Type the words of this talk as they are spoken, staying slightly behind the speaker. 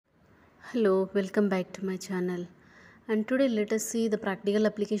Hello, welcome back to my channel. And today let us see the practical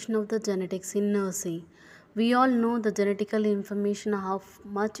application of the genetics in nursing. We all know the genetical information, how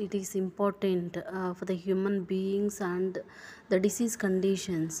much it is important for the human beings and the disease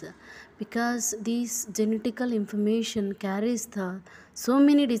conditions, because these genetical information carries the so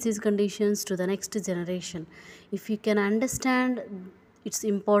many disease conditions to the next generation. If you can understand its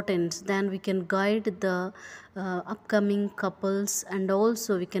importance, then we can guide the upcoming couples, and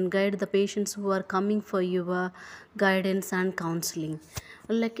also we can guide the patients who are coming for your guidance and counseling.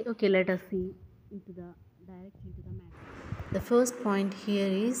 Like, okay, let us see into the directly to the matter. The first point here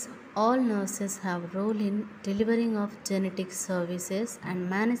is all nurses have role in delivering of genetic services and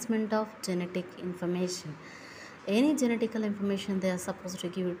management of genetic information. Any genetical information they are supposed to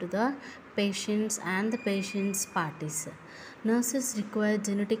give it to the patients and the patient's parties. Nurses require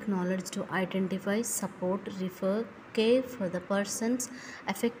genetic knowledge to identify, support, refer, care for the persons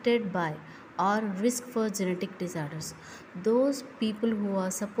affected by or risk for genetic disorders. Those people who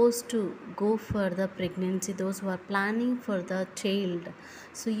are supposed to go for the pregnancy, those who are planning for the child,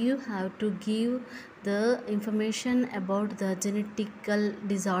 so you have to give the information about the genetical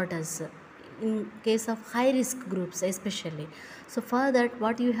disorders in case of high risk groups especially. So for that,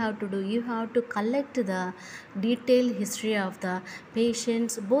 what you have to do, you have to collect the detailed history of the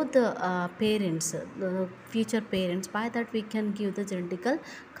patients, both the parents, the future parents. By that we can give the genetical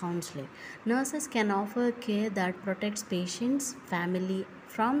counseling. Nurses can offer care that protects patients family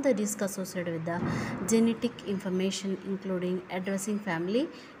from the risk associated with the genetic information, including addressing family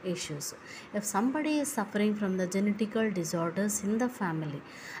issues. If somebody is suffering from the genetical disorders in the family,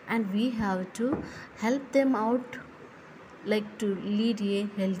 and we have to help them out, like to lead a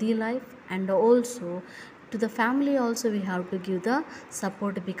healthy life, and also to the family also we have to give the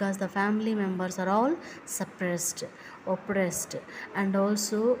support, because the family members are all suppressed, oppressed, and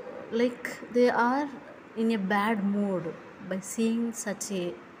also like they are in a bad mood by seeing such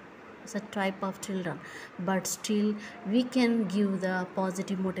type of children, but still we can give the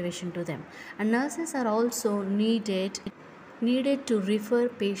positive motivation to them. And nurses are also needed to refer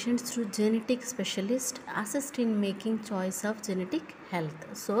patients to genetic specialist, assist in making choice of genetic health.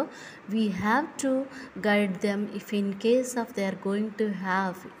 So we have to guide them if in case of they are going to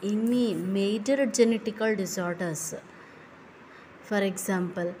have any major genetical disorders. For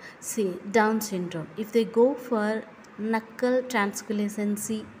example, see Down syndrome. If they go for knuckle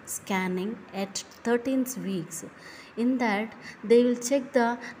translucency scanning at 13th weeks, in that they will check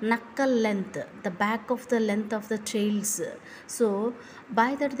the knuckle length, the back of the length of the child's. So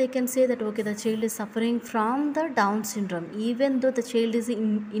by that they can say that okay, the child is suffering from the Down syndrome, even though the child is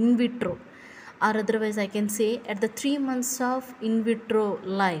in vitro, or otherwise I can say at the 3 months of in vitro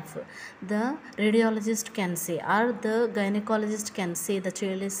life, the radiologist can say or the gynecologist can say the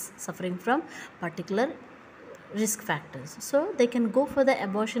child is suffering from particular risk factors, so they can go for the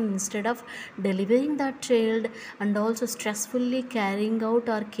abortion instead of delivering that child, and also stressfully carrying out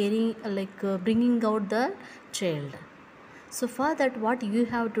or carrying bringing out the child. So for that, what you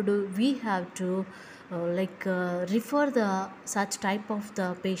have to do, we have to refer the such type of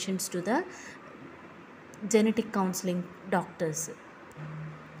the patients to the genetic counseling doctors.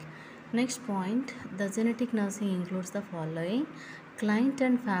 Next point, the genetic nursing includes the following: client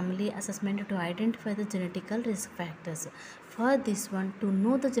and family assessment to identify the genetical risk factors. For this one, to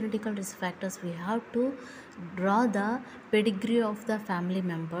know the genetical risk factors, we have to draw the pedigree of the family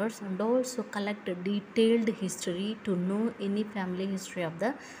members and also collect a detailed history to know any family history of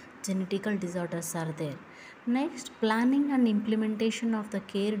the genetical disorders are there. Next, planning and implementation of the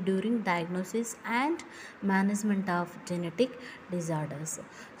care during diagnosis and management of genetic disorders.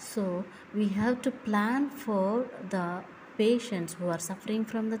 So we have to plan for the patients who are suffering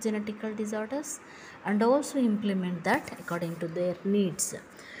from the genetical disorders and also implement that according to their needs.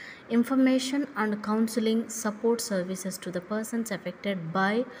 Information and counseling support services to the persons affected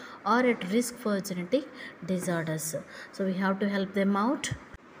by or at risk for genetic disorders. So we have to help them out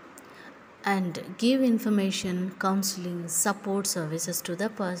and give information, counseling, support services to the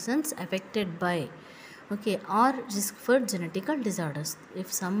persons affected by or risk for genetical disorders.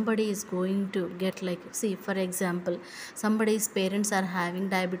 If somebody is going to get, like, see for example, somebody's parents are having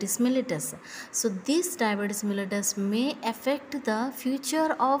diabetes mellitus, so this diabetes mellitus may affect the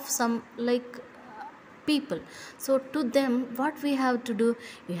future of some people. So to them, what we have to do,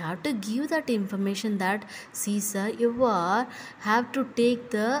 we have to give that information that, see sir, you are have to take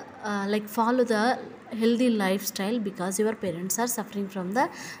the follow the healthy lifestyle because your parents are suffering from the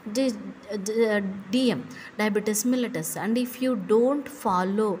di- DM, diabetes mellitus. And if you don't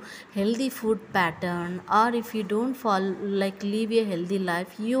follow healthy food pattern, or if you don't follow, like live a healthy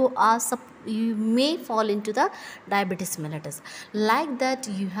life, you may fall into the diabetes mellitus. Like that,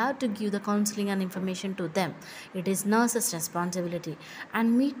 you have to give the counseling and information to them. It is nurse's responsibility.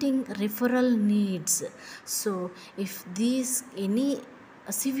 And meeting referral needs. So if these any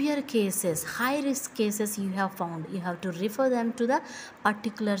severe cases, high risk cases you have found, you have to refer them to the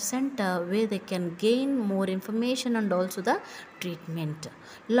particular center where they can gain more information and also the treatment.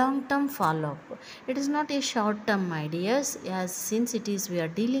 Long term follow up, it is not a short term ideas, as since it is we are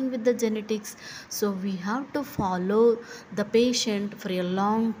dealing with the genetics, so we have to follow the patient for a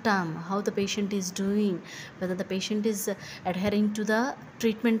long term, how the patient is doing, whether the patient is adhering to the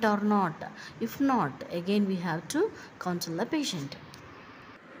treatment or not. If not, again we have to counsel the patient.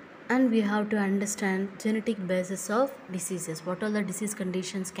 And we have to understand genetic basis of diseases, what all the disease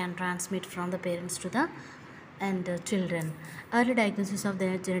conditions can transmit from the parents to the children. Early diagnosis of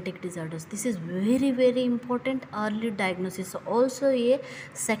the genetic disorders, this is very important. Early diagnosis also a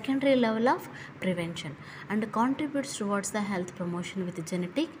secondary level of prevention and contributes towards the health promotion with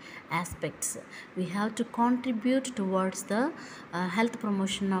genetic aspects. We have to contribute towards the health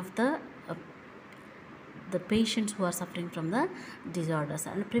promotion of the patients who are suffering from the disorders,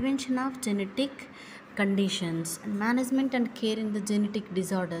 and prevention of genetic conditions and management and care in the genetic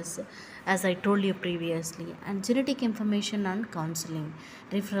disorders, as I told you previously, and genetic information and counseling,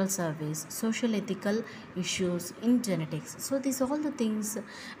 referral service, social ethical issues in genetics. So these all the things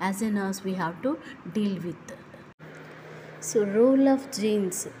as a nurse we have to deal with. So, role of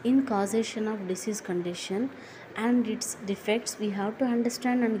genes in causation of disease condition and its defects, we have to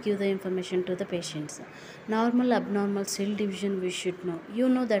understand and give the information to the patients. Normal, abnormal cell division we should know. You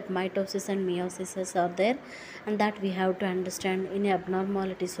know that mitosis and meiosis are there, and that we have to understand in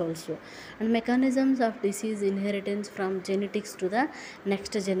abnormalities also. And mechanisms of disease inheritance from genetics to the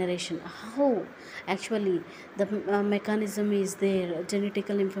next generation. How actually the mechanism is there,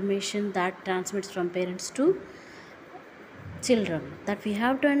 genetical information that transmits from parents to children, that we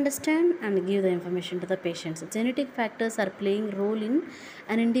have to understand and give the information to the patients. Genetic factors are playing role in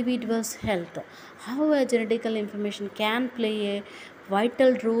an individual's health. How a genetical information can play a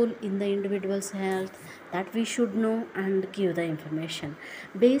vital role in the individual's health, that we should know and give the information.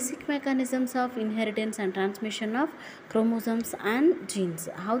 Basic mechanisms of inheritance and transmission of chromosomes and genes,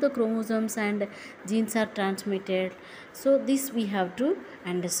 how the chromosomes and genes are transmitted, so this we have to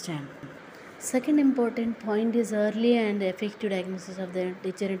understand. Second important point is early and effective diagnosis of the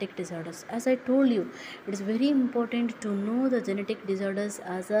genetic disorders. As I told you, it is very important to know the genetic disorders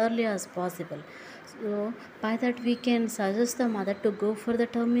as early as possible. So by that we can suggest the mother to go for the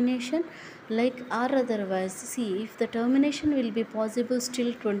termination, like or otherwise. See, if the termination will be possible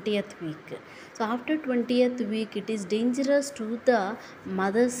still 20th week. So after 20th week, it is dangerous to the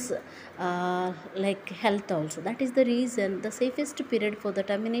mother's like health also. That is the reason the safest period for the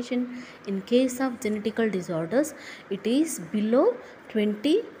termination in case of genetical disorders, it is below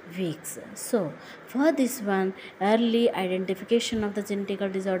 20 weeks. So for this one, early identification of the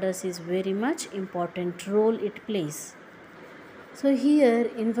genetical disorders is very much important role it plays. So here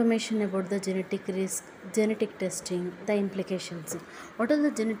information about the genetic risk, genetic testing, the implications. What are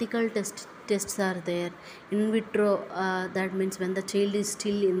the genetical tests are there? In vitro, that means when the child is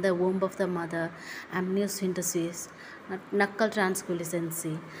still in the womb of the mother, amniocentesis, knuckle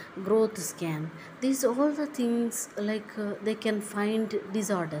translucency, growth scan. These all the things, like they can find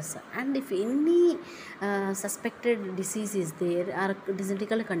disorders, and if any suspected disease is there or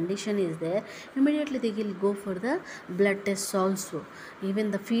genetical condition is there, immediately they will go for the blood tests also.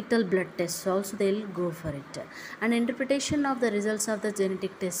 Even the fetal blood tests also they will go for it. And interpretation of the results of the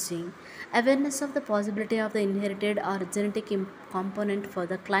genetic testing, awareness of the possibility of the inherited or genetic component for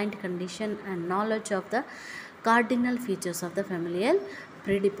the client condition, and knowledge of the cardinal features of the familial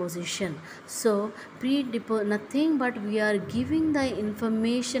predisposition. So nothing but we are giving the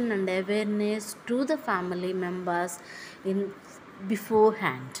information and awareness to the family members in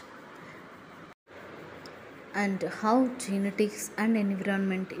beforehand. And how genetics and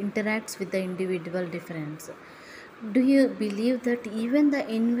environment interacts with the individual difference. Do you believe that even the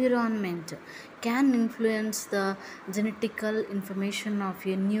environment can influence the genetical information of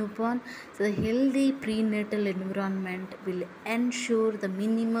a newborn? So the healthy prenatal environment will ensure the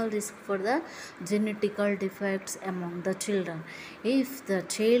minimal risk for the genetical defects among the children. If the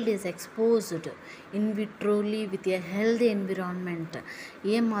child is exposed in vitroli with a healthy environment,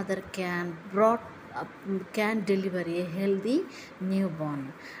 a mother can brought can deliver a healthy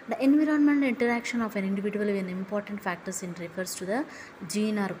newborn. The environmental interaction of an individual is an important factor in refers to the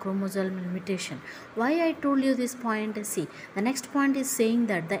gene or chromosomal mutation. Why I told you this point? See, the next point is saying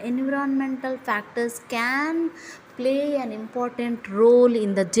that the environmental factors can play an important role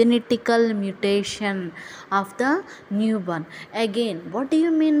in the genetical mutation of the newborn. Again, what do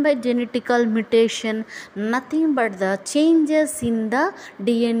you mean by genetical mutation? Nothing but the changes in the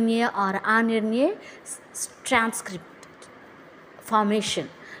DNA or RNA transcript formation.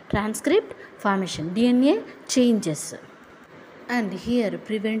 Transcript formation, DNA changes. And here,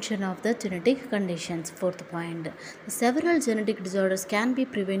 prevention of the genetic conditions. Fourth point, several genetic disorders can be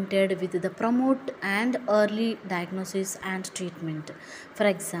prevented with the promote and early diagnosis and treatment. For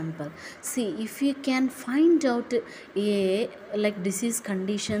example, see, if you can find out a like disease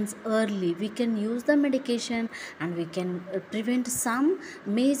conditions early, we can use the medication and we can prevent some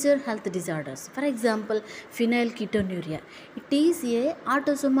major health disorders. For example, phenylketonuria, it is a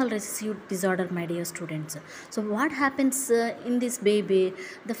autosomal recessive disorder, my dear students. So what happens in this baby,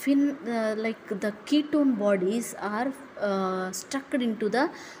 the like the ketone bodies are stuck into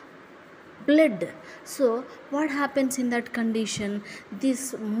the blood. So what happens in that condition,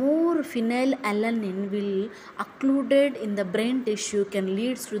 this more phenylalanine will occluded in the brain tissue can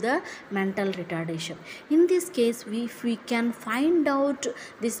lead to the mental retardation. In this case, if we can find out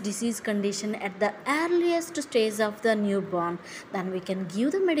this disease condition at the earliest stage of the newborn, then we can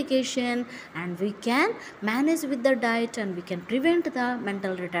give the medication and we can manage with the diet and we can prevent the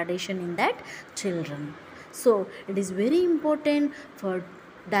mental retardation in that children. So it is very important for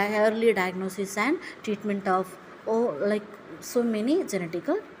early diagnosis and treatment of like so many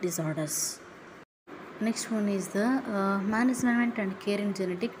genetical disorders. Next one is the management and care in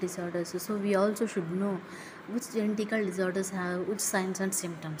genetic disorders. So we also should know which genetical disorders have which signs and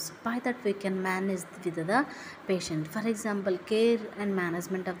symptoms. By that we can manage with the patient. For example, care and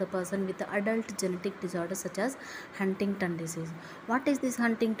management of the person with the adult genetic disorders such as Huntington disease. What is this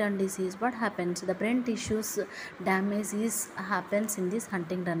Huntington disease? What happens? The brain tissues damage happens in this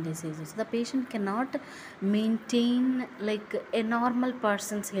Huntington disease. So the patient cannot maintain like a normal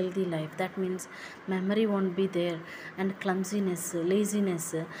person's healthy life. That means memory won't be there, and clumsiness,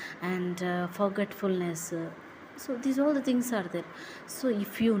 laziness, and forgetfulness. So these all the things are there. So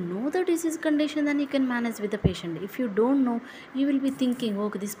if you know the disease condition, then you can manage with the patient. If you don't know, you will be thinking,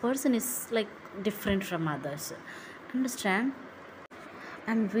 okay, this person is like different from others. Understand?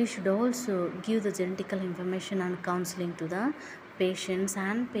 And we should also give the genetical information and counseling to the patients,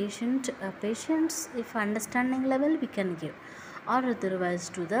 and patients if understanding level we can give, or otherwise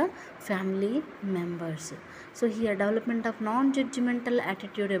to the family members. So here, development of non-judgmental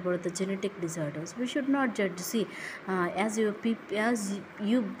attitude about the genetic disorders. We should not judge. See, as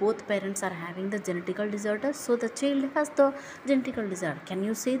you both parents are having the genetical disorder, so the child has the genetical disorder. Can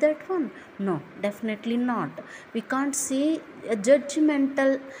you say that one? No, definitely not. We can't say a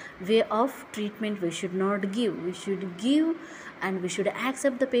judgmental way of treatment. We should not give. We should give and we should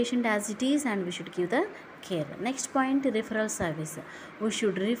accept the patient as it is, and we should give the care. Next point, referral service. We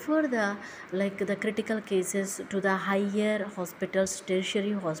should refer the critical cases to the higher hospitals,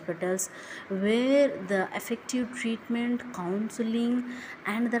 tertiary hospitals, where the effective treatment, counseling,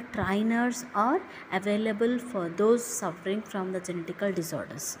 and the trainers are available for those suffering from the genetical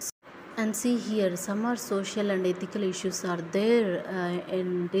disorders. And see here, some are social and ethical issues are there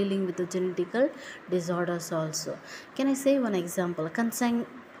in dealing with the genetical disorders also. Can I say one example? Consent,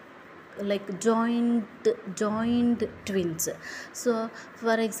 like joined twins. So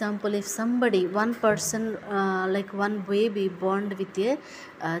for example, if somebody, one person, like one baby born with a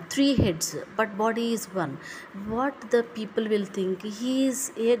three heads but body is one, what the people will think, he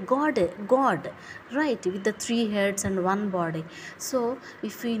is a god, right, with the three heads and one body. So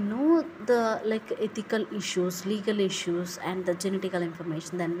if we know the like ethical issues, legal issues, and the genetical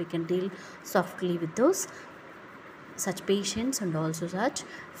information, then we can deal softly with those such patients and also such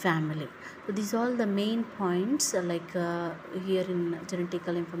family. So these are all the main points here in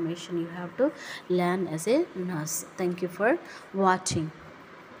genetical information you have to learn as a nurse. Thank you for watching.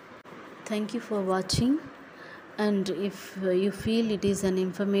 Thank you for watching. And if you feel it is an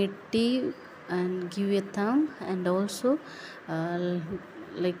informative, and give a thumb, and also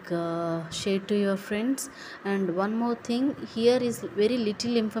share to your friends. And one more thing, here is very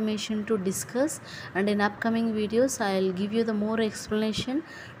little information to discuss, and in upcoming videos I'll give you the more explanation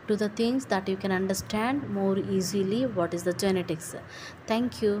to the things that you can understand more easily what is the genetics.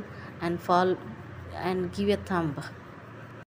 Thank you, and follow and give a thumb.